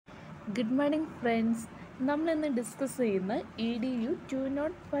Good morning friends. നമ്മളിന്ന് discuss ചെയ്യുന്ന EDU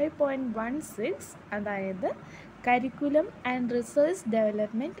 205.16, അതായത് curriculum and research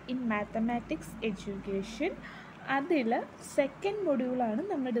development in mathematics education. അതിൽ സെക്കൻഡ് മൊഡ്യൂളാണ്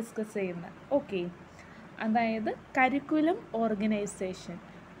നമ്മൾ ഡിസ്കസ് ചെയ്യുന്നത്. ഓക്കെ, അതായത് curriculum organisation.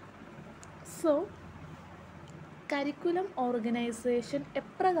 So curriculum organisation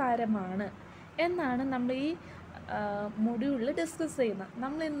എപ്രകാരമാണ് എന്നാണ് നമ്മൾ ഈ മൊഡ്യൂളിൽ ഡിസ്കസ് ചെയ്യുന്നത്.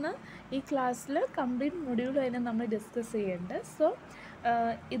 നമ്മളിന്ന് ഈ ക്ലാസ്സിൽ കംപ്ലീറ്റ് മൊഡ്യൂൾ തന്നെ നമ്മൾ ഡിസ്കസ് ചെയ്യുന്നുണ്ട്. സോ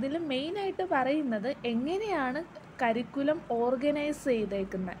ഇതിൽ മെയിനായിട്ട് പറയുന്നത് എങ്ങനെയാണ് കരിക്കുലം ഓർഗനൈസ്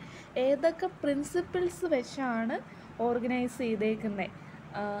ചെയ്തേക്കുന്നത്, ഏതൊക്കെ പ്രിൻസിപ്പിൾസ് വെച്ചാണ് ഓർഗനൈസ് ചെയ്തേക്കുന്നത്,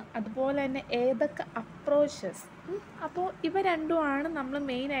 അതുപോലെ തന്നെ ഏതൊക്കെ അപ്രോച്ചസ്. അപ്പോൾ ഇവ രണ്ടുമാണ് നമ്മൾ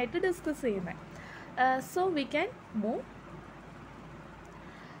മെയിനായിട്ട് ഡിസ്കസ് ചെയ്യുന്നത്. So we can move.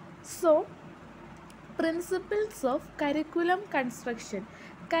 So principles of curriculum construction.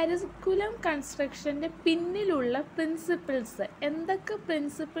 Curriculum കൺസ്ട്രക്ഷൻ്റെ പിന്നിലുള്ള പ്രിൻസിപ്പിൾസ്, എന്തൊക്കെ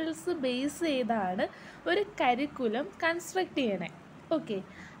പ്രിൻസിപ്പിൾസ് ബേസ് ചെയ്താണ് ഒരു കരിക്കുലം കൺസ്ട്രക്റ്റ് ചെയ്യണേ. ഓക്കെ,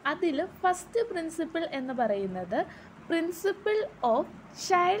 അതിൽ ഫസ്റ്റ് പ്രിൻസിപ്പിൾ എന്ന് പറയുന്നത് principle of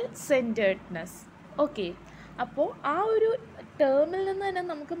child centredness. Okay, അപ്പോൾ ആ ഒരു ടേമിൽ നിന്ന് തന്നെ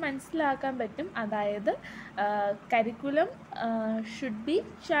നമുക്ക് മനസ്സിലാക്കാൻ പറ്റും, അതായത് curriculum should be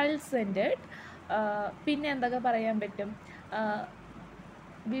child centred. പിന്നെ എന്തൊക്കെ പറയാൻ പറ്റും,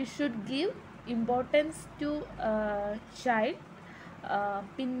 we should give importance to child.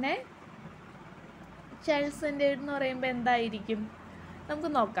 പിന്നെ ചൈൽഡ് സെൻറ്റേർഡ് എന്ന് പറയുമ്പോൾ എന്തായിരിക്കും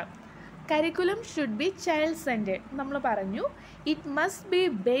നമുക്ക് നോക്കാം. Curriculum should be child centred. നമ്മൾ പറഞ്ഞു, it must be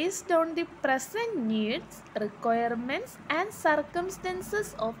based on the present needs, requirements and circumstances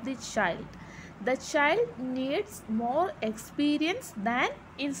of the child. The child needs more experience than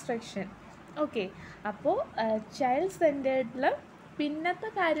instruction. Okay, അപ്പോൾ child സെൻറ്റേർഡിൽ പിന്നത്തെ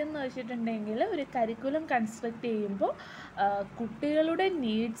കാര്യം എന്ന് വെച്ചിട്ടുണ്ടെങ്കിൽ ഒരു കരിക്കുലം കൺസ്ട്രക്റ്റ് ചെയ്യുമ്പോൾ കുട്ടികളുടെ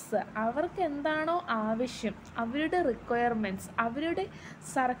നീഡ്സ്, അവർക്ക് എന്താണോ ആവശ്യം, അവരുടെ റിക്വയർമെൻറ്റ്സ്, അവരുടെ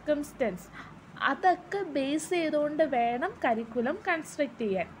സർക്കംസ്റ്റൻസ്, അതൊക്കെ ബേസ് ചെയ്തുകൊണ്ട് വേണം കരിക്കുലം കൺസ്ട്രക്റ്റ്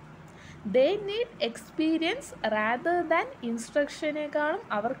ചെയ്യാൻ. They need experience rather than ഇൻസ്ട്രക്ഷനേക്കാളും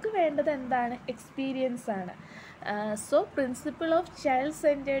അവർക്ക് വേണ്ടത് എന്താണ്? എക്സ്പീരിയൻസ് ആണ്. So principle of child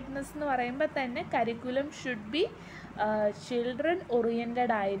centredness എന്ന് പറയുമ്പോൾ തന്നെ curriculum should be children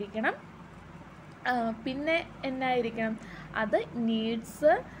oriented ആയിരിക്കണം. പിന്നെ എന്നായിരിക്കണം? അത്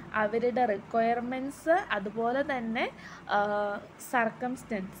നീഡ്സ്, അവരുടെ റിക്വയർമെൻറ്റ്സ്, അതുപോലെ തന്നെ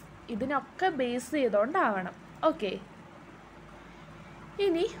സർക്കംസ്റ്റൻസ്, ഇതിനൊക്കെ ബേസ് ചെയ്തുകൊണ്ടാവണം. ഓക്കെ,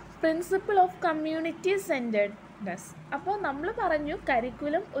 ഇനി പ്രിൻസിപ്പിൾ ഓഫ് കമ്മ്യൂണിറ്റി സെൻറ്റേർഡ്നെസ്. അപ്പോൾ നമ്മൾ പറഞ്ഞു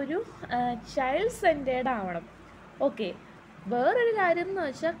കരിക്കുലം ഒരു ചൈൽഡ് സെൻറ്റേർഡ് ആവണം. ഓക്കെ, വേറൊരു കാര്യം എന്ന്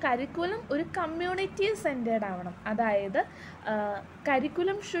വെച്ചാൽ കരിക്കുലം ഒരു കമ്മ്യൂണിറ്റി സെൻറ്റേർഡ് ആവണം. അതായത്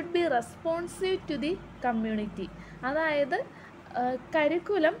curriculum should be responsive to the community. അതായത്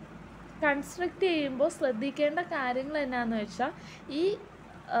കരിക്കുലം കൺസ്ട്രക്റ്റ് ചെയ്യുമ്പോൾ ശ്രദ്ധിക്കേണ്ട കാര്യങ്ങൾ എന്നാന്ന് വെച്ചാൽ, ഈ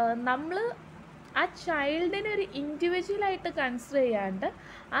നമ്മൾ ആ ചൈൽഡിനെ ഒരു ഇൻഡിവിജ്വലായിട്ട് കൺസിഡർ ചെയ്യാണ്ട്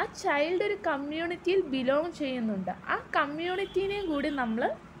ആ ചൈൽഡ് ഒരു കമ്മ്യൂണിറ്റിയിൽ ബിലോങ് ചെയ്യുന്നുണ്ട്, ആ കമ്മ്യൂണിറ്റീനെയും കൂടി നമ്മൾ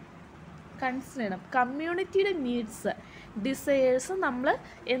കൺസിഡർ ചെയ്യണം. കമ്മ്യൂണിറ്റിയുടെ നീഡ്സ്, ഡിസയേഴ്സ് നമ്മൾ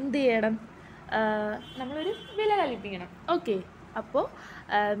എന്ത് ചെയ്യണം? നമ്മളൊരു വില കൽപ്പിക്കണം. ഓക്കെ, അപ്പോൾ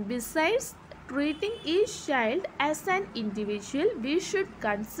besides treating each child as an individual, we should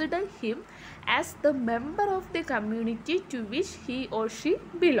consider him as the member of the community to which he or she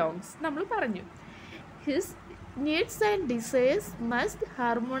belongs. നമ്മൾ പറഞ്ഞു, his needs and desires must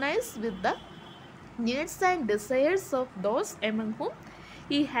harmonize with the needs and desires of those among whom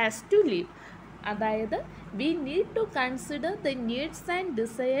he has to live. അതായത് we need to consider the needs and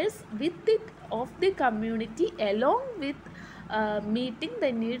desires of the community along with meeting the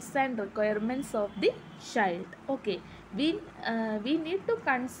needs and requirements of the child. Okay, we need to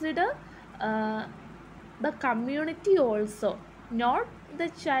consider the community also, not the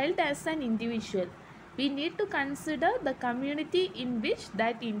child as an individual. We need to consider the community in which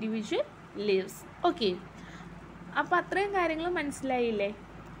that individual lives. Okay, അപ്പോൾ അത്രയും കാര്യങ്ങൾ മനസ്സിലായില്ലേ?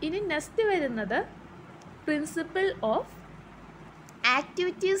 ഇനി next വരുന്നത് principle of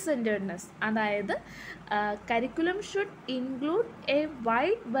activity centeredness. അതായത് curriculum should include A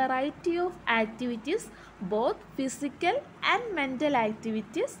wide variety of activities, both physical and mental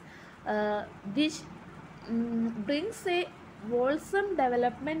activities, which brings A വോൾസം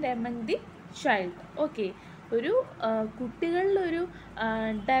development among the child. Okay, ഒരു കുട്ടികളിലൊരു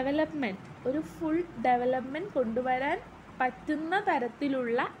development, ഒരു full development കൊണ്ടുവരാൻ പറ്റുന്ന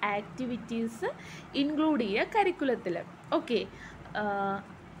തരത്തിലുള്ള ആക്ടിവിറ്റീസ് ഇൻക്ലൂഡ് ചെയ്യുക കരിക്കുലത്തിൽ. Okay,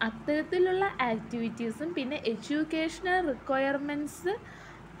 അത്തരത്തിലുള്ള ആക്ടിവിറ്റീസും പിന്നെ എഡ്യൂക്കേഷണൽ റിക്വയർമെൻറ്റ്സ്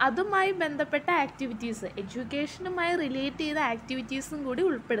അതുമായി ബന്ധപ്പെട്ട ആക്ടിവിറ്റീസ്, എഡ്യൂക്കേഷനുമായി റിലേറ്റ് ചെയ്ത ആക്ടിവിറ്റീസും കൂടി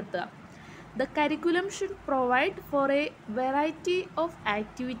ഉൾപ്പെടുത്തുക. The curriculum should provide for a variety of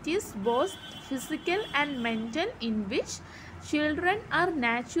activities, both physical and mental, in which children are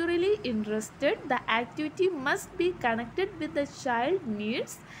naturally interested. The activity must be connected with the child's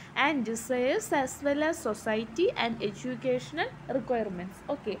needs and desires as well as society and educational requirements.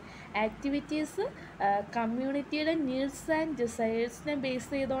 Okay, activities കമ്മ്യൂണിറ്റിയുടെ needs and ഡിസയേഴ്സിനെ base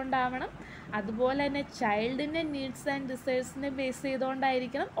ചെയ്തുകൊണ്ടാവണം, അതുപോലെ തന്നെ ചൈൽഡിൻ്റെ needs and ഡിസയേഴ്സിനെ base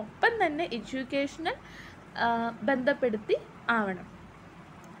ചെയ്തുകൊണ്ടായിരിക്കണം, ഒപ്പം തന്നെ educational ബന്ധപ്പെടുത്തി ആവണം.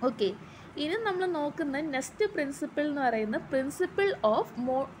 Okay, ഇനി നമ്മൾ നോക്കുന്ന നെക്സ്റ്റ് പ്രിൻസിപ്പിൾ എന്ന് പറയുന്നത് പ്രിൻസിപ്പിൾ ഓഫ്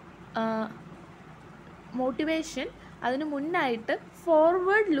മോട്ടിവേഷൻ. അതിന് മുന്നായിട്ട്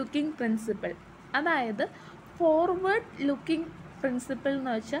ഫോർവേഡ് ലുക്കിംഗ് പ്രിൻസിപ്പിൾ. അതായത് ഫോർവേഡ് ലുക്കിംഗ് പ്രിൻസിപ്പിൾ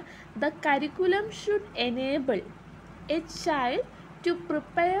എന്ന് വെച്ചാൽ the curriculum should enable A child to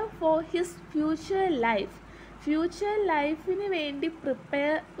prepare for his future life. Future ലൈഫിന് വേണ്ടി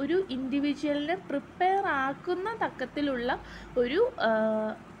ഒരു ഇൻഡിവിജ്വലിനെ പ്രിപ്പയർ ആക്കുന്ന തക്കത്തിലുള്ള ഒരു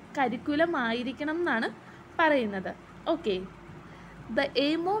കരിക്കുലം ആയിരിക്കണം എന്നാണ് പറയുന്നത്. Okay, the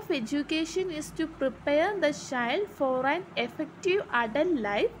aim of education is to prepare the child for an effective adult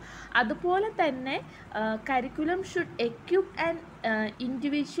life. അതുപോലെ തന്നെ curriculum should equip an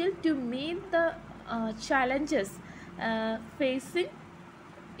individual to meet the challenges facing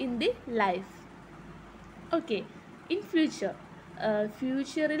in the life. Okay, in future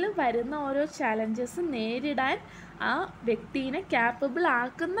ഫ്യൂച്ചറിൽ വരുന്ന ഓരോ challenges നേരിടാൻ ആ വ്യക്തിയെ capable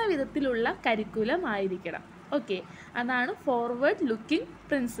ആക്കുന്ന വിധത്തിലുള്ള കരിക്കുലം ആയിരിക്കണം. ഓക്കെ, അതാണ് ഫോർവേഡ് ലുക്കിംഗ്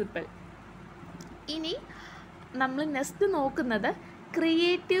പ്രിൻസിപ്പിൾ. ഇനി നമ്മൾ നെക്സ്റ്റ് നോക്കുന്നത്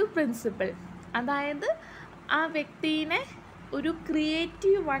ക്രിയേറ്റീവ് പ്രിൻസിപ്പിൾ. അതായത് ആ വ്യക്തിയെ ഒരു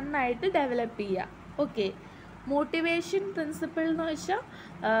ക്രിയേറ്റീവ് വണ്ണായിട്ട് ഡെവലപ്പ് ചെയ്യുക. ഓക്കെ, മോട്ടിവേഷൻ പ്രിൻസിപ്പിൾ എന്ന് വെച്ചാൽ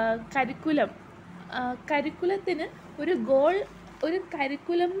കരിക്കുലത്തിന് ഒരു ഗോൾ, ഒരു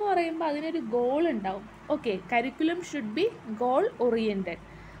കരിക്കുലം എന്ന് പറയുമ്പോൾ അതിനൊരു ഗോൾ ഉണ്ടാവും. Okay, curriculum should be goal oriented.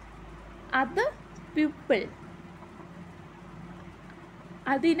 അത് പീപ്പിൾ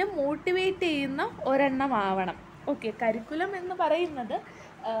അതിനെ മോട്ടിവേറ്റ് ചെയ്യുന്ന ഒരെണ്ണമാവണം. ഓക്കെ, കരിക്കുലം എന്ന് പറയുന്നത്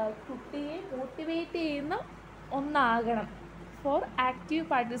കുട്ടിയെ മോട്ടിവേറ്റ് ചെയ്യുന്ന ഒന്നാകണം. Four active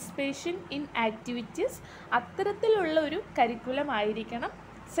participation in activities, അത്തരത്തിലുള്ള ഒരു കരിക്കുലം ആയിരിക്കണം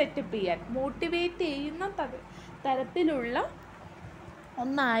സെറ്റപ്പ് ചെയ്യാൻ. മോട്ടിവേറ്റ് ചെയ്യുന്ന തരത്തിലുള്ള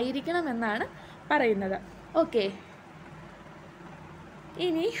ഒന്നായിരിക്കണമെന്നാണ് പറയുന്നത്. ഓക്കെ,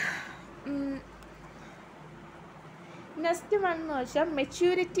 ഇനി നെക്സ്റ്റ് വൺ എന്ന് വെച്ചാൽ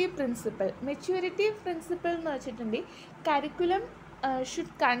മെച്യൂരിറ്റി പ്രിൻസിപ്പിൾ. മെച്യൂരിറ്റി പ്രിൻസിപ്പിൾ എന്ന് വെച്ചിട്ടുണ്ടെങ്കിൽ curriculum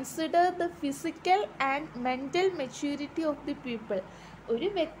should consider the physical and mental maturity of the people. ഒരു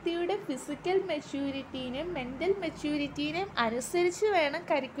വ്യക്തിയുടെ ഫിസിക്കൽ മെച്യൂരിറ്റീനെയും മെൻ്റൽ മെച്യൂരിറ്റീനെയും അനുസരിച്ച് വേണം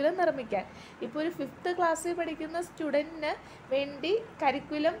കരിക്കുലം നിർമ്മിക്കാൻ. ഇപ്പോൾ ഒരു 5th ക്ലാസ്സിൽ പഠിക്കുന്ന സ്റ്റുഡൻറ്റിന് വേണ്ടി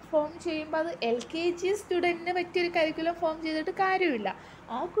കരിക്കുലം ഫോം ചെയ്യുമ്പോൾ അത് LKG സ്റ്റുഡൻറ്റിന് പറ്റിയൊരു കരിക്കുലം ഫോം ചെയ്തിട്ട് കാര്യമില്ല.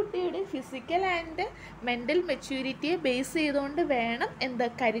 ആ കുട്ടിയുടെ ഫിസിക്കൽ ആൻഡ് മെൻ്റൽ മെച്യൂരിറ്റിയെ ബേസ് ചെയ്തുകൊണ്ട് വേണം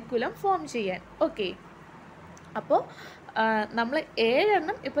കരിക്കുലം ഫോം ചെയ്യാൻ. ഓക്കെ, അപ്പോൾ നമ്മൾ 7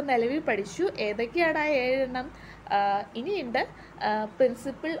 എണ്ണം ഇപ്പം നിലവിൽ പഠിച്ചു. ഏതൊക്കെയാണ് ആ 7 എണ്ണം? ഇനിയുണ്ട്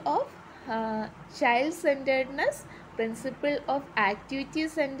principle of child centredness, principle of activity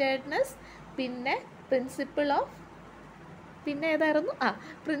centeredness, പിന്നെ ഏതായിരുന്നു?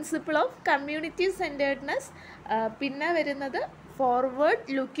 പ്രിൻസിപ്പിൾ ഓഫ് കമ്മ്യൂണിറ്റി സെൻറ്റേർഡ്നെസ്, പിന്നെ വരുന്നത് forward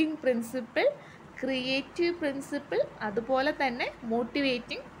looking principle, creative principle, അതുപോലെ തന്നെ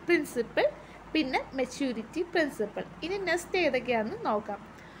മോട്ടിവേറ്റിംഗ് പ്രിൻസിപ്പിൾ, പിന്നെ മെച്യൂരിറ്റി പ്രിൻസിപ്പിൾ. ഇനി നെക്സ്റ്റ് ഏതൊക്കെയാണെന്ന് നോക്കാം.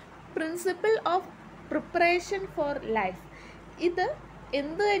 Principle of preparation for life. ഇത്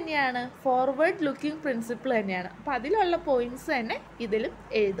എന്ത് തന്നെയാണ്? ഫോർവേഡ് ലുക്കിംഗ് പ്രിൻസിപ്പിൾ തന്നെയാണ്. അപ്പോൾ അതിലുള്ള പോയിൻറ്റ്സ് തന്നെ ഇതിലും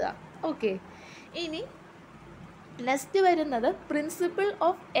എഴുതുക. ഓക്കെ, ഇനി നെക്സ്റ്റ് വരുന്നത് principle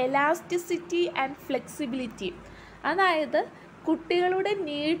of elasticity and flexibility. അതായത് കുട്ടികളുടെ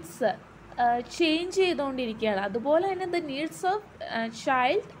നീഡ്സ് ചേഞ്ച് ചെയ്തുകൊണ്ടിരിക്കുകയാണ്. അതുപോലെ തന്നെ the needs of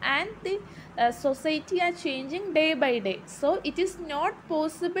child and the society are changing day by day. So it is not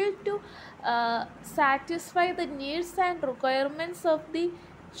possible to satisfy the needs and requirements of the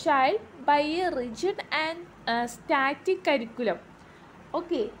child by a rigid and static curriculum.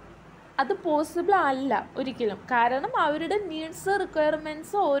 Okay, അത് possible അല്ല ഒരിക്കലും. കാരണം അവരുടെ needs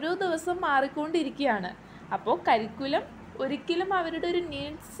requirements ഓരോ ദിവസം മാറിക്കൊണ്ടിരിക്കുകയാണ്. അപ്പോൾ curriculum ഒരിക്കലും അവരുടെ ഒരു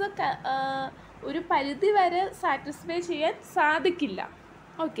നീഡ്സ് ഒരു പരിധി വരെ സാറ്റിസ്ഫൈ ചെയ്യാൻ സാധിക്കില്ല.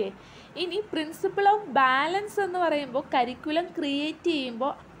 ഓക്കെ, ഇനി പ്രിൻസിപ്പിൾ ഓഫ് ബാലൻസ് എന്ന് പറയുമ്പോൾ കരിക്കുലം ക്രിയേറ്റ്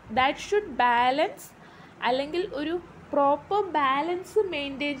ചെയ്യുമ്പോൾ ദാറ്റ് ഷുഡ് ബാലൻസ്, അല്ലെങ്കിൽ ഒരു പ്രോപ്പർ ബാലൻസ്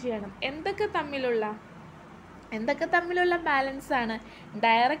മെയിൻറ്റെയിൻ ചെയ്യണം. എന്തൊക്കെ തമ്മിലുള്ള? എന്തൊക്കെ തമ്മിലുള്ള ബാലൻസാണ്?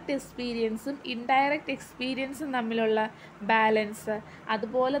 ഡയറക്റ്റ് എക്സ്പീരിയൻസും ഇൻഡയറക്റ്റ് എക്സ്പീരിയൻസും തമ്മിലുള്ള ബാലൻസ്,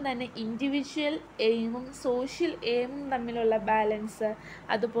 അതുപോലെ തന്നെ ഇൻഡിവിജ്വൽ എയിമും സോഷ്യൽ എയിമും തമ്മിലുള്ള ബാലൻസ്,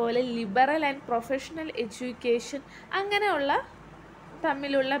 അതുപോലെ ലിബറൽ ആൻഡ് പ്രൊഫഷണൽ എഡ്യൂക്കേഷൻ, അങ്ങനെയുള്ള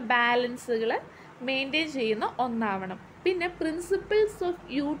തമ്മിലുള്ള ബാലൻസുകൾ മെയിൻറ്റെയിൻ ചെയ്യുന്ന ഒന്നാവണം. പിന്നെ പ്രിൻസിപ്പിൾസ് ഓഫ്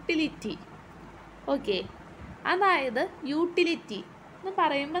യൂട്ടിലിറ്റി. ഓക്കെ, അതായത് യൂട്ടിലിറ്റി എന്ന്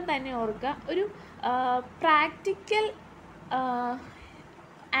പറയുമ്പോൾ തന്നെ ഓർക്കുക, ഒരു പ്രാക്ടിക്കൽ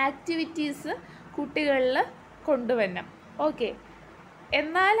ആക്ടിവിറ്റീസ് കുട്ടികളിൽ കൊണ്ടുവരണം. ഓക്കെ,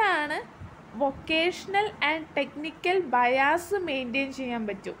 എന്നാലാണ് vocational and technical bias maintain ചെയ്യാൻ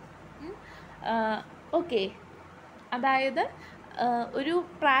പറ്റും. ഓക്കെ, അതായത് ഒരു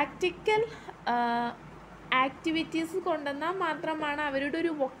പ്രാക്ടിക്കൽ ആക്ടിവിറ്റീസ് കൊണ്ടുവന്നാൽ മാത്രമാണ് അവരുടെ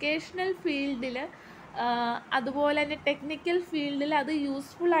ഒരു വൊക്കേഷണൽ ഫീൽഡിൽ അതുപോലെ തന്നെ ടെക്നിക്കൽ ഫീൽഡിൽ അത്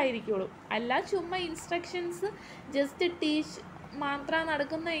യൂസ്ഫുൾ ആയിരിക്കുള്ളൂ. അല്ല ചുമ്മാ ഇൻസ്ട്രക്ഷൻസ് ജസ്റ്റ് ടീച്ച് മാത്രം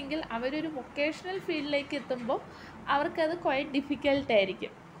നടക്കുന്നതെങ്കിൽ അവരൊരു വൊക്കേഷണൽ ഫീൽഡിലേക്ക് എത്തുമ്പോൾ അവർക്കത് ക്വൈറ്റ്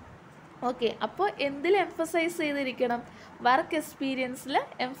ഡിഫിക്കൽട്ടായിരിക്കും. ഓക്കെ, അപ്പോൾ എന്തിൽ എംഫസൈസ് ചെയ്തിരിക്കണം? വർക്ക് എക്സ്പീരിയൻസിൽ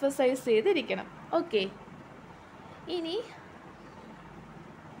എംഫസൈസ് ചെയ്തിരിക്കണം. ഓക്കെ, ഇനി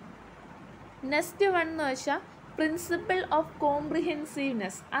നെക്സ്റ്റ് വൺ എന്ന് വെച്ചാൽ പ്രിൻസിപ്പിൾ ഓഫ്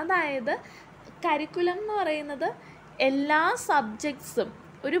കോംപ്രിഹെൻസീവ്നെസ്. അതായത് കരിക്കുലം എന്ന് പറയുന്നത് എല്ലാ സബ്ജക്ട്സും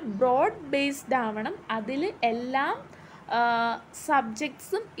ഒരു ബ്രോഡ് ബേസ്ഡ് ആവണം, അതിൽ എല്ലാം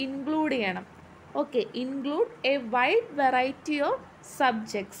സബ്ജക്ട്സും ഇൻക്ലൂഡ് ചെയ്യണം. Okay, include A wide variety of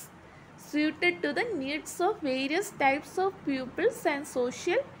subjects suited to the needs of various types of pupils and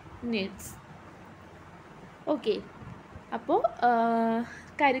social needs. Okay, അപ്പോൾ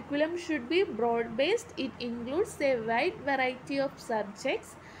curriculum should be broad based. It includes a wide variety of subjects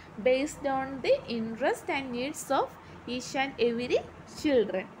based on the interest and needs of each and every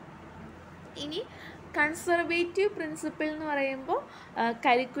children. ഇനി conservative principle എന്ന് പറയുമ്പോൾ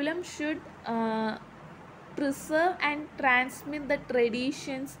curriculum should preserve and transmit the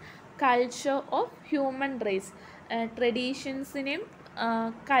traditions culture of human raise. ട്രഡീഷൻസിനെയും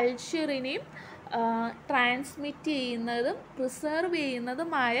കൾച്ചറിനെയും transmit ചെയ്യുന്നതും preserve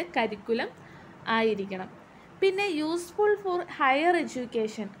ചെയ്യുന്നതുമായ curriculum ആയിരിക്കണം. പിന്നെ useful for higher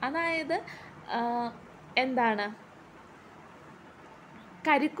education, അതായത് എന്താണ്,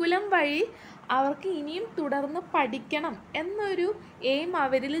 curriculum വഴി അവർക്ക് ഇനിയും തുടർന്ന് പഠിക്കണം എന്നൊരു എയിം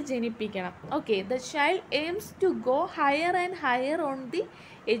അവരിൽ ജനിപ്പിക്കണം. Okay, the child aims to go higher and higher on the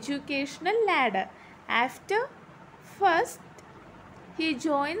educational ladder. After first he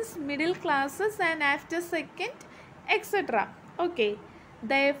joins middle classes and after second etc. Okay,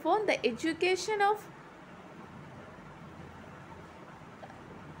 therefore the education of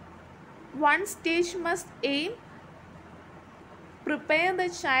one stage must aim prepare the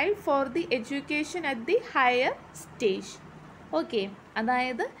child for the education at the higher stage. Okay,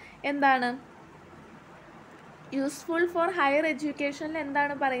 അതായത് എന്താണ് useful for higher എഡ്യൂക്കേഷനിൽ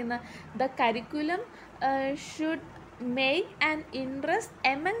എന്താണ് പറയുന്നത്? The curriculum should make an interest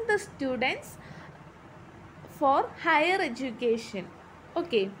among the students for higher education.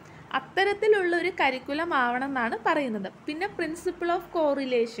 Okay, അത്തരത്തിലുള്ള ഒരു curriculum ആവണം എന്നാണ് പറയുന്നത്. പിന്നെ പ്രിൻസിപ്പിൾ ഓഫ്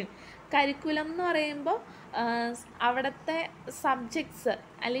കോറിലേഷൻ. കരിക്കുലം എന്ന് പറയുമ്പോൾ അവിടുത്തെ സബ്ജക്ട്സ്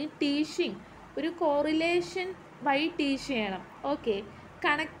അല്ലെങ്കിൽ ടീച്ചിങ് ഒരു കോറിലേഷൻ വഴി ടീച്ച് ചെയ്യണം. ഓക്കെ,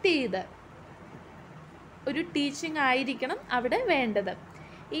 കണക്ട് ചെയ്ത് ഒരു ടീച്ചിങ് ആയിരിക്കണം അവിടെ വേണ്ടത്.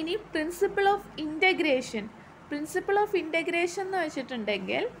 ഇനി principle of integration. Principle of integration എന്ന്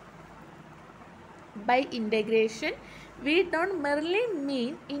വെച്ചിട്ടുണ്ടെങ്കിൽ by integration we don't Merly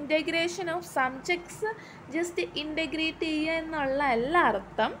mean integration of subjects just integrate ചെയ്യുക എന്നുള്ള എല്ലാ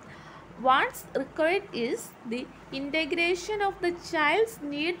അർത്ഥം. Watts required is the integration of the child's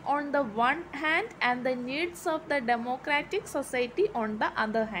need on the one hand and the needs of the democratic society on the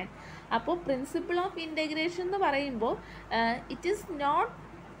other hand. അപ്പോൾ principle of integration എന്ന് പറയുമ്പോൾ it is not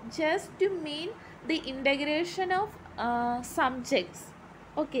just to mean the integration of subjects.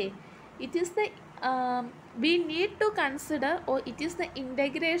 Okay, it is the we need to consider, or it is the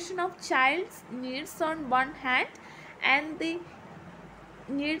integration of child's needs on one hand and the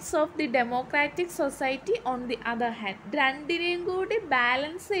needs of the democratic society on the other hand. രണ്ടിനെയും കൂടി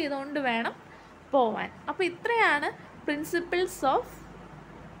balance ചെയ്തുകൊണ്ട് വേണം പോവാൻ. അപ്പോൾ ഇത്രയാണ്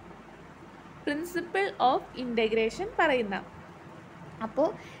principle of integration പറയുന്നത്. അപ്പോൾ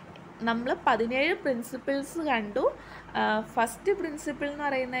നമ്മൾ 17 പ്രിൻസിപ്പിൾസ് കണ്ടു. ഫസ്റ്റ് പ്രിൻസിപ്പിൾ എന്ന്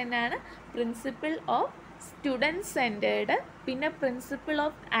പറയുന്നത് തന്നെയാണ് പ്രിൻസിപ്പിൾ ഓഫ് സ്റ്റുഡൻറ്റ് സെൻറ്റേർഡ്, പിന്നെ principle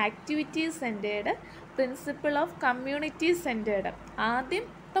of activity centred, principle of community centred.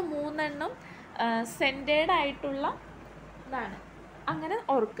 ആദ്യത്തെ 3 സെൻറ്റേർഡ് ആയിട്ടുള്ള ഇതാണ്, അങ്ങനെ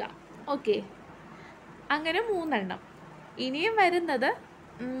ഓർക്കുക. ഓക്കെ, അങ്ങനെ 3 ഇനിയും വരുന്നത്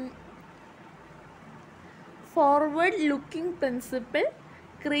forward looking principle,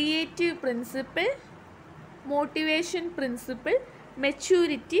 creative principle, motivation principle,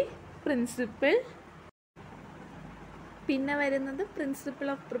 maturity principle. പിന്നെ വരുന്നത് principle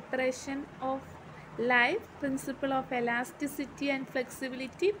of preparation of life, principle of elasticity and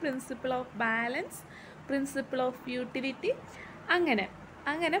flexibility, principle of balance, principle of utility. അങ്ങനെ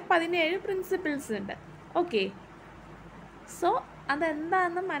 17 പ്രിൻസിപ്പിൾസ് ഉണ്ട്. ഓക്കെ, സോ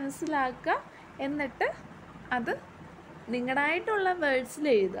അതെന്താണെന്ന് മനസ്സിലാക്കുക, എന്നിട്ട് അത് നിങ്ങളുടേതായിട്ടുള്ള വേർഡ്സിൽ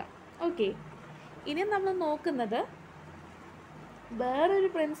എഴുതുക. ഓക്കെ, ഇനി നമ്മൾ നോക്കുന്നത് വേറൊരു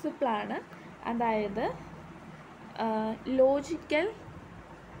പ്രിൻസിപ്പിളാണ്, അതായത് ലോജിക്കൽ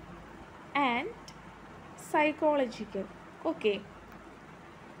ആൻഡ് സൈക്കോളജിക്കൽ. ഓക്കെ,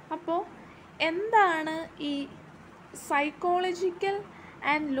 അപ്പോൾ എന്താണ് ഈ സൈക്കോളജിക്കൽ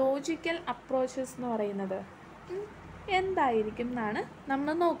ആൻഡ് ലോജിക്കൽ അപ്രോച്ചസ് എന്ന് പറയുന്നത്? എന്തായിരിക്കും എന്നാണ്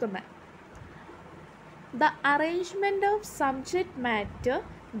നമ്മൾ നോക്കുന്നത്. The arrangement of subject matter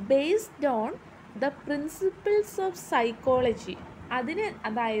based on the principles of psychology.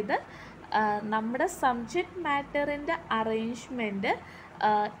 അതായത് നമ്മുടെ സബ്ജക്റ്റ് മാറ്ററിൻ്റെ അറേഞ്ച്മെൻറ്റ്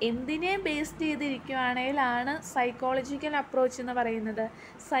എന്തിനെ ബേസ് ചെയ്തിരിക്കുകയാണെങ്കിലാണ് സൈക്കോളജിക്കൽ അപ്രോച്ച് എന്ന് പറയുന്നത്.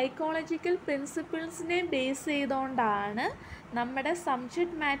 സൈക്കോളജിക്കൽ പ്രിൻസിപ്പിൾസിനെ ബേസ് ചെയ്തുകൊണ്ടാണ് നമ്മുടെ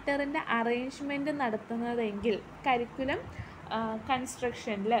സബ്ജക്റ്റ് മാറ്ററിൻ്റെ അറേഞ്ച്മെൻറ്റ് നടത്തുന്നതെങ്കിൽ കരിക്കുലം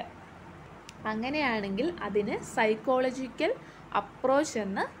കൺസ്ട്രക്ഷനിൽ, അങ്ങനെയാണെങ്കിൽ അതിന് സൈക്കോളജിക്കൽ അപ്രോച്ച്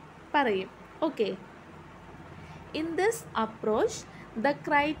എന്ന് പറയും. Okay, in this approach the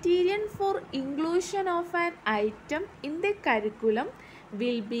criterion for inclusion of an item in the curriculum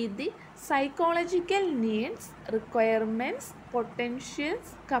will be the psychological needs, requirements, potentials,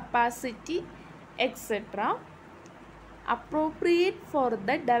 capacity, etc. appropriate for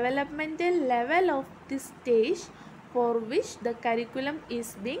the developmental level of the stage for which the curriculum is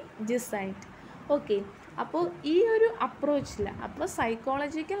being designed. Okay, അപ്പോൾ ഈ ഒരു അപ്രോച്ചിൽ, അപ്പോൾ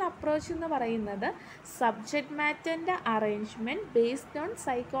psychological approach എന്ന് പറയുന്നത് subject മാറ്ററിൻ്റെ arrangement based on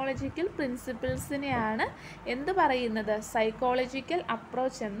psychological പ്രിൻസിപ്പിൾസിനെയാണ് എന്ത് പറയുന്നത്? Psychological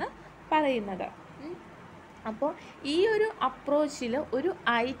approach എന്ന് പറയുന്നത്. അപ്പോൾ ഈ ഒരു അപ്രോച്ചിൽ ഒരു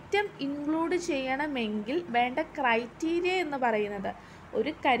ഐറ്റം ഇൻക്ലൂഡ് ചെയ്യണമെങ്കിൽ വേണ്ട ക്രൈറ്റീരിയ എന്ന് പറയുന്നത്,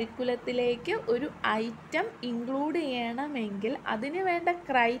 ഒരു കരിക്കുലത്തിലേക്ക് ഒരു ഐറ്റം ഇൻക്ലൂഡ് ചെയ്യണമെങ്കിൽ അതിന് വേണ്ട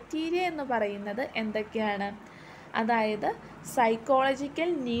ക്രൈറ്റീരിയ എന്ന് പറയുന്നത് എന്തൊക്കെയാണ്? അതായത് സൈക്കോളജിക്കൽ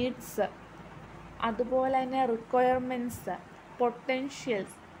നീഡ്സ്, അതുപോലെ തന്നെ requirements,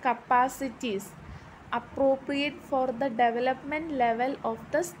 potentials, capacities, appropriate for the development level of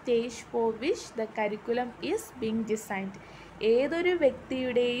the stage for which the curriculum is being designed. ഏതൊരു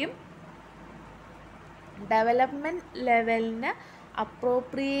വ്യക്തിയുടെയും ഡെവലപ്മെൻറ്റ് ലെവലിന്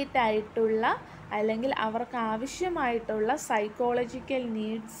അപ്രോപ്രിയേറ്റ് ആയിട്ടുള്ള അല്ലെങ്കിൽ അവർക്ക് ആവശ്യമായിട്ടുള്ള psychological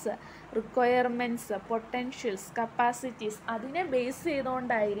needs, requirements, potentials, capacities അതിനെ ബേസ്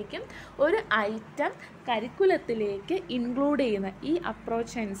ചെയ്തുകൊണ്ടായിരിക്കും ഒരു ഐറ്റം കരിക്കുലത്തിലേക്ക് ഇൻക്ലൂഡ് ചെയ്യുന്നത് ഈ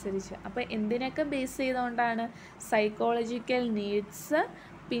അപ്രോച്ച് അനുസരിച്ച്. അപ്പോൾ എന്തിനൊക്കെ ബേസ് ചെയ്തുകൊണ്ടാണ്? സൈക്കോളജിക്കൽ നീഡ്സ്,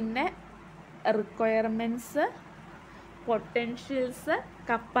 പിന്നെ requirements, potentials,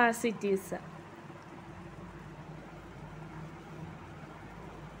 capacities.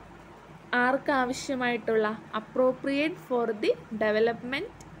 ആർക്കാവശ്യമായിട്ടുള്ള appropriate for the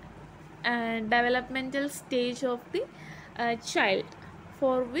developmental stage of the child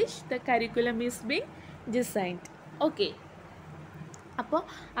for which the curriculum is being designed. Okay, അപ്പോൾ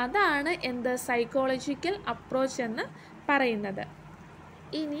അതാണ് എന്ത് സൈക്കോളജിക്കൽ അപ്രോച്ച് എന്ന് പറയുന്നത്.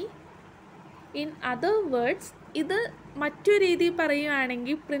 ഇനി ഇൻ അതർ വേർഡ്സ് ഇത് മറ്റു രീതിയിൽ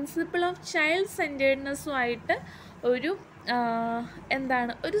പറയുകയാണെങ്കിൽ പ്രിൻസിപ്പിൾ ഓഫ് ചൈൽഡ് സെൻറ്റേർഡ്നെസ്സുമായിട്ട് ഒരു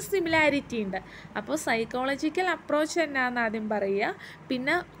ഒരു സിമിലാരിറ്റി ഉണ്ട്. അപ്പോൾ സൈക്കോളജിക്കൽ അപ്രോച്ച് എന്നാന്ന് ആദ്യം പറയുക.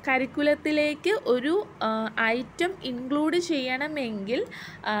 പിന്നെ കരിക്കുലത്തിലേക്ക് ഒരു ഐറ്റം ഇൻക്ലൂഡ് ചെയ്യണമെങ്കിൽ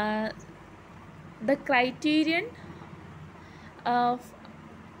ദ ക്രൈറ്റീരിയൻ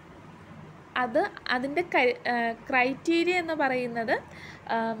അതിൻ്റെ ക്രൈറ്റീരിയ എന്ന് പറയുന്നത്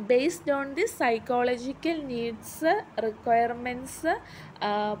based on the psychological needs, requirements,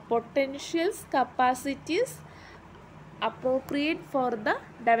 potentials, capacities appropriate for the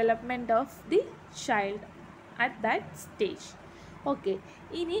development of the child at that stage. Okay,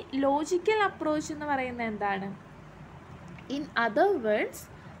 ഇനി ലോജിക്കൽ അപ്രോച്ച് എന്ന് പറയുന്നത് എന്താണ്? ഇൻ അതർ വേർഡ്സ്,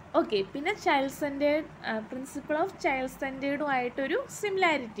 ഓക്കെ, പിന്നെ child centred principle of child സെൻറ്റേർഡുമായിട്ടൊരു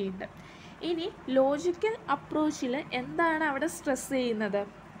similarity ഉണ്ട്. ഇനി logical അപ്രോച്ചിൽ എന്താണ് അവിടെ stress ചെയ്യുന്നത്?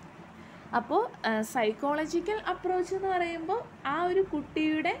 അപ്പോൾ സൈക്കോളജിക്കൽ അപ്രോച്ച് എന്ന് പറയുമ്പോൾ ആ ഒരു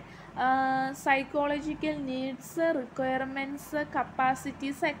കുട്ടിയുടെ സൈക്കോളജിക്കൽ നീഡ്സ്, റിക്വയർമെൻറ്റ്സ്,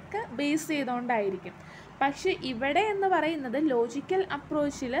 കപ്പാസിറ്റീസ് ഒക്കെ ബേസ് ചെയ്തുകൊണ്ടായിരിക്കും. പക്ഷെ ഇവിടെ എന്ന് പറയുന്നത് ലോജിക്കൽ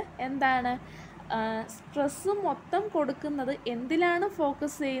അപ്രോച്ചിൽ എന്താണ്, സ്ട്രെസ്സ് മൊത്തം കൊടുക്കുന്നത് എന്തിലാണ്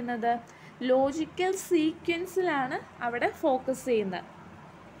ഫോക്കസ് ചെയ്യുന്നത്, ലോജിക്കൽ സീക്വൻസിലാണ് അവിടെ ഫോക്കസ് ചെയ്യുന്നത്.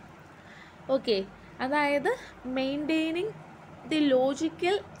 ഓക്കെ, അതായത് maintaining the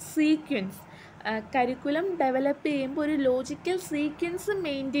logical sequence, curriculum develop ചെയ്യുമ്പോൾ ഒരു ലോജിക്കൽ സീക്വൻസ്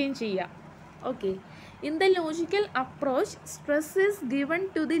മെയിൻറ്റെയിൻ ചെയ്യുക. Okay, in the logical approach, stress is given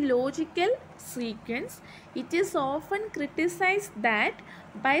to the logical sequence. It is often criticized that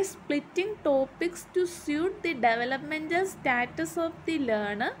by splitting topics to suit the developmental status of the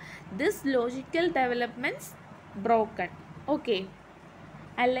learner, this logical developments broken. Okay,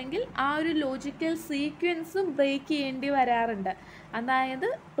 അല്ലെങ്കിൽ ആ ഒരു logical സീക്വൻസും break ചെയ്യേണ്ടി വരാറുണ്ട്. അതായത്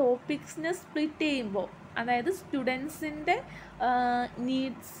ടോപ്പിക്സിനെ split ചെയ്യുമ്പോൾ, അതായത് സ്റ്റുഡൻസിൻ്റെ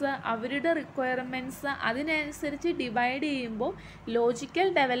needs, അവരുടെ requirements അതിനനുസരിച്ച് ഡിവൈഡ് ചെയ്യുമ്പോൾ ലോജിക്കൽ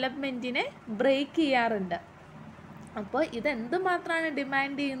ഡെവലപ്മെൻറ്റിനെ ബ്രേക്ക് ചെയ്യാറുണ്ട്. അപ്പോൾ ഇതെന്ത് മാത്രമാണ്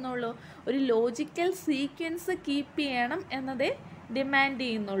ഡിമാൻഡ് ചെയ്യുന്നുള്ളൂ, ഒരു ലോജിക്കൽ സീക്വൻസ് കീപ്പ് ചെയ്യണം എന്നതേ ഡിമാൻഡ്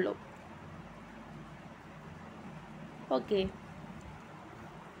ചെയ്യുന്നുള്ളൂ. ഓക്കെ,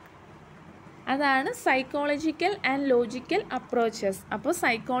 അതാണ് സൈക്കോളജിക്കൽ ആൻഡ് ലോജിക്കൽ അപ്രോച്ചസ്. അപ്പോൾ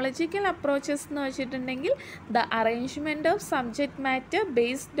സൈക്കോളജിക്കൽ അപ്രോച്ചസ് എന്ന് വെച്ചിട്ടുണ്ടെങ്കിൽ the arrangement of subject matter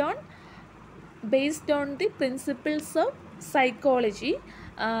based on the principles of psychology.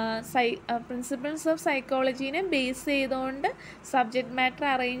 Principles of സൈക്കോളജീനെ base ചെയ്തുകൊണ്ട് subject matter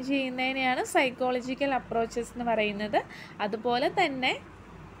arrange ചെയ്യുന്നതിനെയാണ് psychological approaches എന്ന് പറയുന്നത്. അതുപോലെ തന്നെ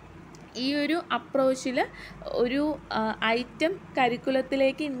ഈ ഒരു അപ്രോച്ചിൽ ഒരു ഐറ്റം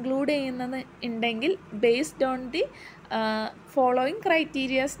കരിക്കുലത്തിലേക്ക് ഇൻക്ലൂഡ് ചെയ്യുന്നത് ഉണ്ടെങ്കിൽ based on the following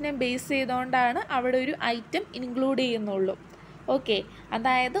ക്രൈറ്റീരിയാസിനെ base ചെയ്തുകൊണ്ടാണ് അവിടെ ഒരു ഐറ്റം ഇൻക്ലൂഡ് ചെയ്യുന്നുള്ളൂ. ഓക്കെ,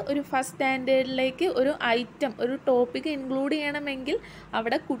 അതായത് ഒരു ഫസ്റ്റ് സ്റ്റാൻഡേർഡിലേക്ക് ഒരു ഐറ്റം, ഒരു ടോപ്പിക്ക് ഇൻക്ലൂഡ് ചെയ്യണമെങ്കിൽ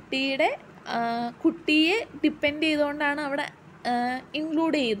അവിടെ കുട്ടിയെ ഡിപ്പെൻഡ് ചെയ്തുകൊണ്ടാണ് അവിടെ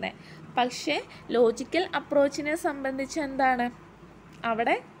ഇൻക്ലൂഡ് ചെയ്യുന്നത്. പക്ഷേ ലോജിക്കൽ അപ്രോച്ചിനെ സംബന്ധിച്ച് എന്താണ്,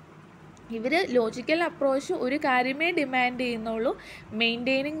 അവിടെ ഇവർ ലോജിക്കൽ അപ്രോച്ച് ഒരു കാര്യമേ ഡിമാൻഡ് ചെയ്യുന്നുള്ളൂ,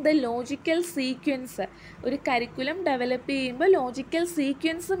 മെയിൻറ്റെയിനിങ് ദ ലോജിക്കൽ സീക്വൻസ്. ഒരു കരിക്കുലം ഡെവലപ്പ് ചെയ്യുമ്പോൾ ലോജിക്കൽ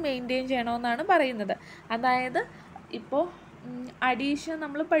സീക്വൻസ് മെയിൻറ്റെയിൻ ചെയ്യണമെന്നാണ് പറയുന്നത്. അതായത് ഇപ്പോൾ അഡീഷൻ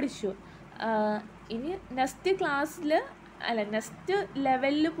നമ്മൾ പഠിച്ചു, ഇനി നെക്സ്റ്റ് ക്ലാസ്സിൽ നെക്സ്റ്റ്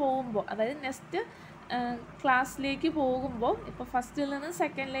ലെവലിൽ പോകുമ്പോൾ, അതായത് നെക്സ്റ്റ് ക്ലാസ്സിലേക്ക് പോകുമ്പോൾ, ഇപ്പോൾ ഫസ്റ്റിൽ നിന്ന്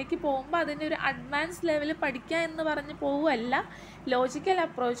സെക്കൻഡിലേക്ക് പോകുമ്പോൾ അതിൻ്റെ ഒരു അഡ്വാൻസ് ലെവൽ പഠിക്കുക എന്ന് പറഞ്ഞ് പോവുകയല്ല. ലോജിക്കൽ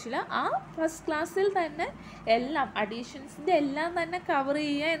അപ്രോച്ചിൽ ആ ഫസ്റ്റ് ക്ലാസ്സിൽ തന്നെ എല്ലാം അഡീഷൻസിൻ്റെ എല്ലാം തന്നെ കവർ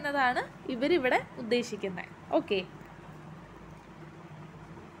ചെയ്യുക എന്നതാണ് ഇവരിവിടെ ഉദ്ദേശിക്കുന്നത്. ഓക്കെ,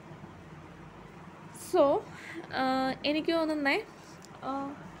 സോ എനിക്ക് തോന്നുന്നത്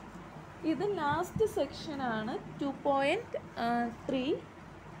ഇത് ലാസ്റ്റ് സെക്ഷനാണ്, 2.3.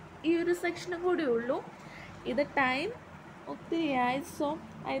 ഈ ഒരു സെക്ഷനും കൂടി ഉള്ളൂ. ഇത് time ഒത്തിരിയായി. So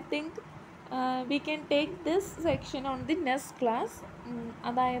I think we can take this section on the next class.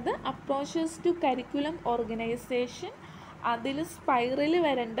 അതായത് അപ്രോച്ചസ് ടു കരിക്കുലം ഓർഗനൈസേഷൻ, അതിൽ സ്പൈറൽ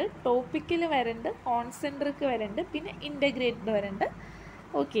വരുന്നുണ്ട്, ടോപ്പിക്കിൽ വരുന്നുണ്ട്, കോൺസെൻട്രിക് വരുന്നുണ്ട്, പിന്നെ ഇൻ്റഗ്രേറ്റഡ് വരുന്നുണ്ട്.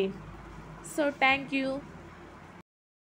 Okay, so thank you.